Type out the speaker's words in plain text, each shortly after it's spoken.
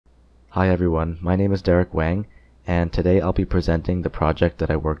Hi everyone, my name is Derek Wang, and today I'll be presenting the project that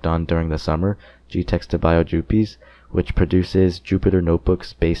I worked on during the summer, GTEx2BioJupies, which produces Jupyter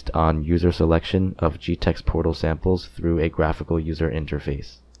Notebooks based on user selection of GTEx portal samples through a graphical user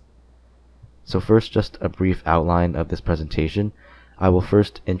interface. So first, just a brief outline of this presentation. I will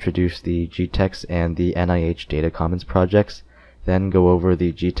first introduce the GTEx and the NIH Data Commons projects, then go over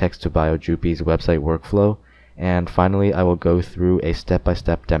the GTEx2BioJupies website workflow, and finally I will go through a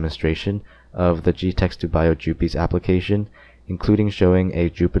step-by-step demonstration of the GTEx2BioJupies application, including showing a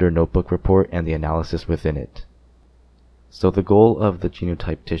Jupyter Notebook report and the analysis within it. So the goal of the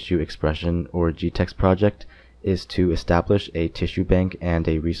Genotype-Tissue Expression, or GTEx project, is to establish a tissue bank and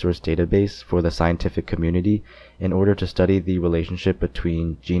a resource database for the scientific community in order to study the relationship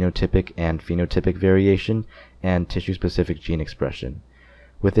between genotypic and phenotypic variation and tissue-specific gene expression.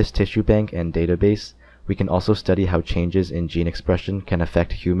 With this tissue bank and database, we can also study how changes in gene expression can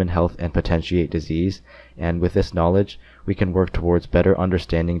affect human health and potentiate disease, and with this knowledge, we can work towards better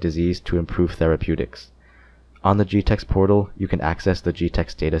understanding disease to improve therapeutics. On the GTEx portal, you can access the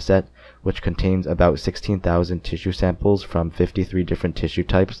GTEx dataset, which contains about 16,000 tissue samples from 53 different tissue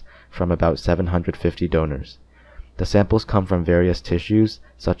types from about 750 donors. The samples come from various tissues,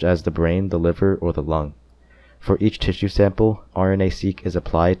 such as the brain, the liver, or the lung. For each tissue sample, RNA-seq is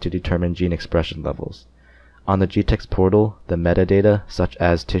applied to determine gene expression levels. On the GTEx portal, the metadata, such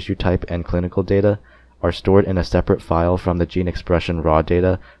as tissue type and clinical data, are stored in a separate file from the gene expression raw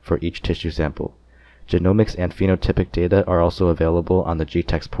data for each tissue sample. Genomics and phenotypic data are also available on the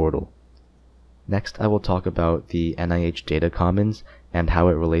GTEx portal. Next, I will talk about the NIH Data Commons and how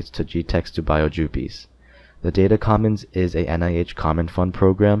it relates to GTEx2BioJupies. The Data Commons is a NIH Common Fund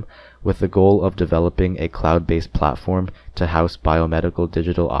program with the goal of developing a cloud-based platform to house biomedical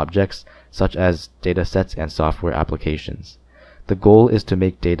digital objects such as datasets and software applications. The goal is to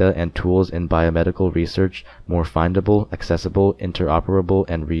make data and tools in biomedical research more findable, accessible, interoperable,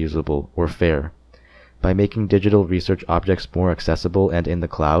 and reusable, or FAIR. By making digital research objects more accessible and in the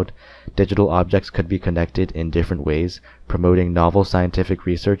cloud, digital objects could be connected in different ways, promoting novel scientific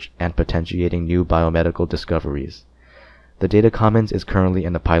research and potentiating new biomedical discoveries. The Data Commons is currently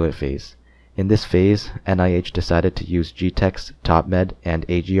in the pilot phase. In this phase, NIH decided to use GTEx, TopMed, and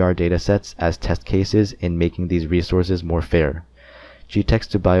AGR datasets as test cases in making these resources more fair.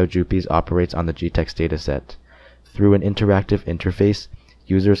 GTEx2BioJupies operates on the GTEx dataset. Through an interactive interface,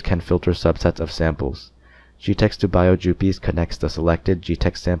 users can filter subsets of samples. GTEx2BioJupies connects the selected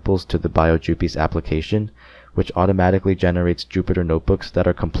GTEx samples to the BioJupies application, which automatically generates Jupyter Notebooks that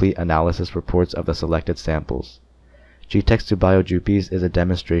are complete analysis reports of the selected samples. GTEx2BioJupies is a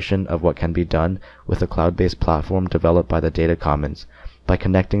demonstration of what can be done with a cloud-based platform developed by the Data Commons by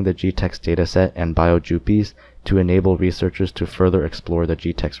connecting the GTEx dataset and BioJupies to enable researchers to further explore the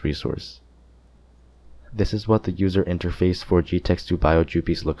GTEx resource. This is what the user interface for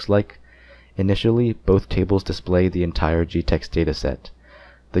GTEx2BioJupies looks like. Initially, both tables display the entire GTEx dataset.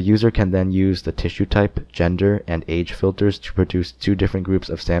 The user can then use the tissue type, gender, and age filters to produce two different groups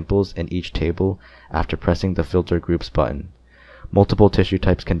of samples in each table after pressing the Filter Groups button. Multiple tissue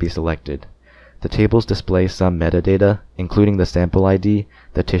types can be selected. The tables display some metadata, including the sample ID,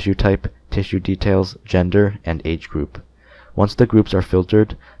 the tissue type, tissue details, gender, and age group. Once the groups are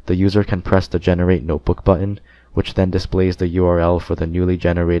filtered, the user can press the Generate Notebook button, which then displays the URL for the newly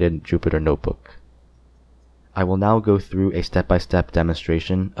generated Jupyter Notebook. I will now go through a step-by-step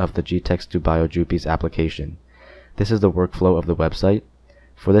demonstration of the GTEx2BioJupies application. This is the workflow of the website.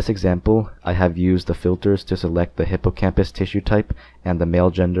 For this example, I have used the filters to select the hippocampus tissue type and the male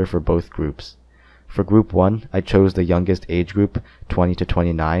gender for both groups. For group 1, I chose the youngest age group, 20 to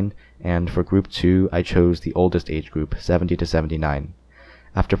 29, and for group 2, I chose the oldest age group, 70 to 79.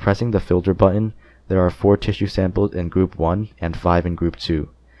 After pressing the filter button, there are 4 tissue samples in group 1 and 5 in group 2.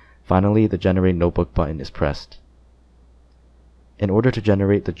 Finally, the Generate Notebook button is pressed. In order to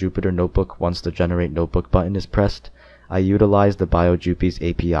generate the Jupyter Notebook once the Generate Notebook button is pressed, I utilize the BioJupies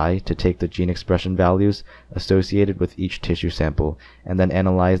API to take the gene expression values associated with each tissue sample and then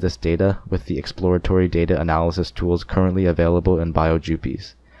analyze this data with the exploratory data analysis tools currently available in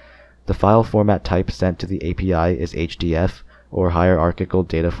BioJupies. The file format type sent to the API is HDF, or hierarchical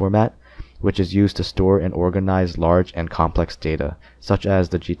data format, which is used to store and organize large and complex data, such as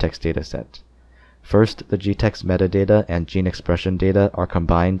the GTEx dataset. First, the GTEx metadata and gene expression data are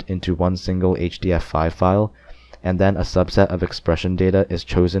combined into one single HDF5 file, and then a subset of expression data is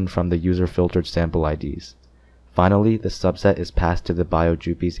chosen from the user-filtered sample IDs. Finally, this subset is passed to the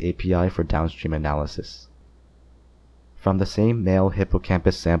BioJupies API for downstream analysis. From the same male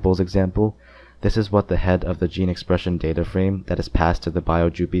hippocampus samples example, This is what the head of the gene expression data frame that is passed to the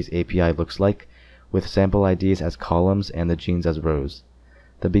BioJupies API looks like, with sample IDs as columns and the genes as rows.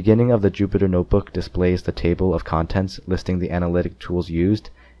 The beginning of the Jupyter Notebook displays the table of contents listing the analytic tools used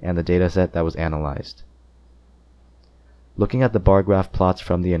and the dataset that was analyzed. Looking at the bar graph plots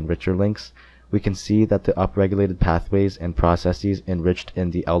from the enricher links, we can see that the upregulated pathways and processes enriched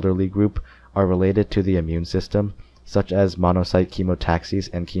in the elderly group are related to the immune system, such as monocyte chemotaxis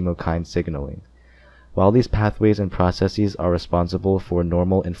and chemokine signaling. While these pathways and processes are responsible for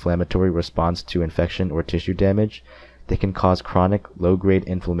normal inflammatory response to infection or tissue damage, they can cause chronic low-grade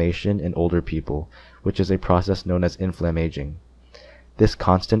inflammation in older people, which is a process known as inflammaging. This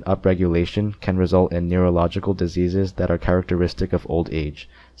constant upregulation can result in neurological diseases that are characteristic of old age,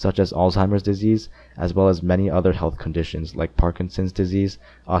 such as Alzheimer's disease, as well as many other health conditions like Parkinson's disease,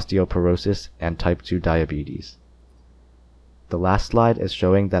 osteoporosis, and type 2 diabetes. The last slide is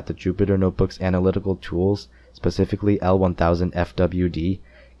showing that the Jupyter Notebook's analytical tools, specifically L1000FWD,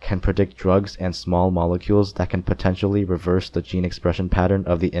 can predict drugs and small molecules that can potentially reverse the gene expression pattern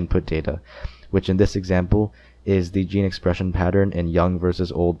of the input data, which in this example is the gene expression pattern in young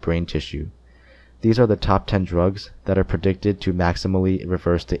versus old brain tissue. These are the top 10 drugs that are predicted to maximally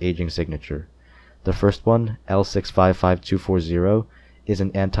reverse the aging signature. The first one, L655240, is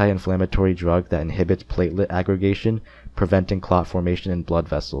an anti-inflammatory drug that inhibits platelet aggregation, preventing clot formation in blood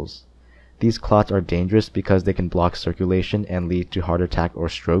vessels. These clots are dangerous because they can block circulation and lead to heart attack or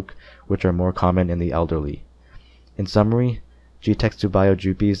stroke, which are more common in the elderly. In summary,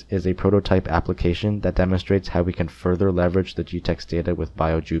 GTEx2BioJupies is a prototype application that demonstrates how we can further leverage the GTEx data with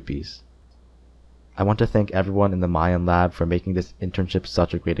BioJupies. I want to thank everyone in the Mayan lab for making this internship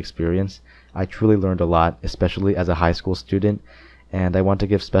such a great experience. I truly learned a lot, especially as a high school student, and I want to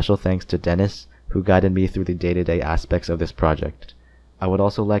give special thanks to Dennis, who guided me through the day-to-day aspects of this project. I would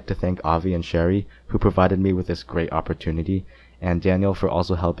also like to thank Avi and Sherry, who provided me with this great opportunity, and Daniel for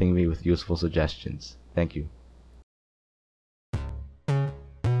also helping me with useful suggestions. Thank you.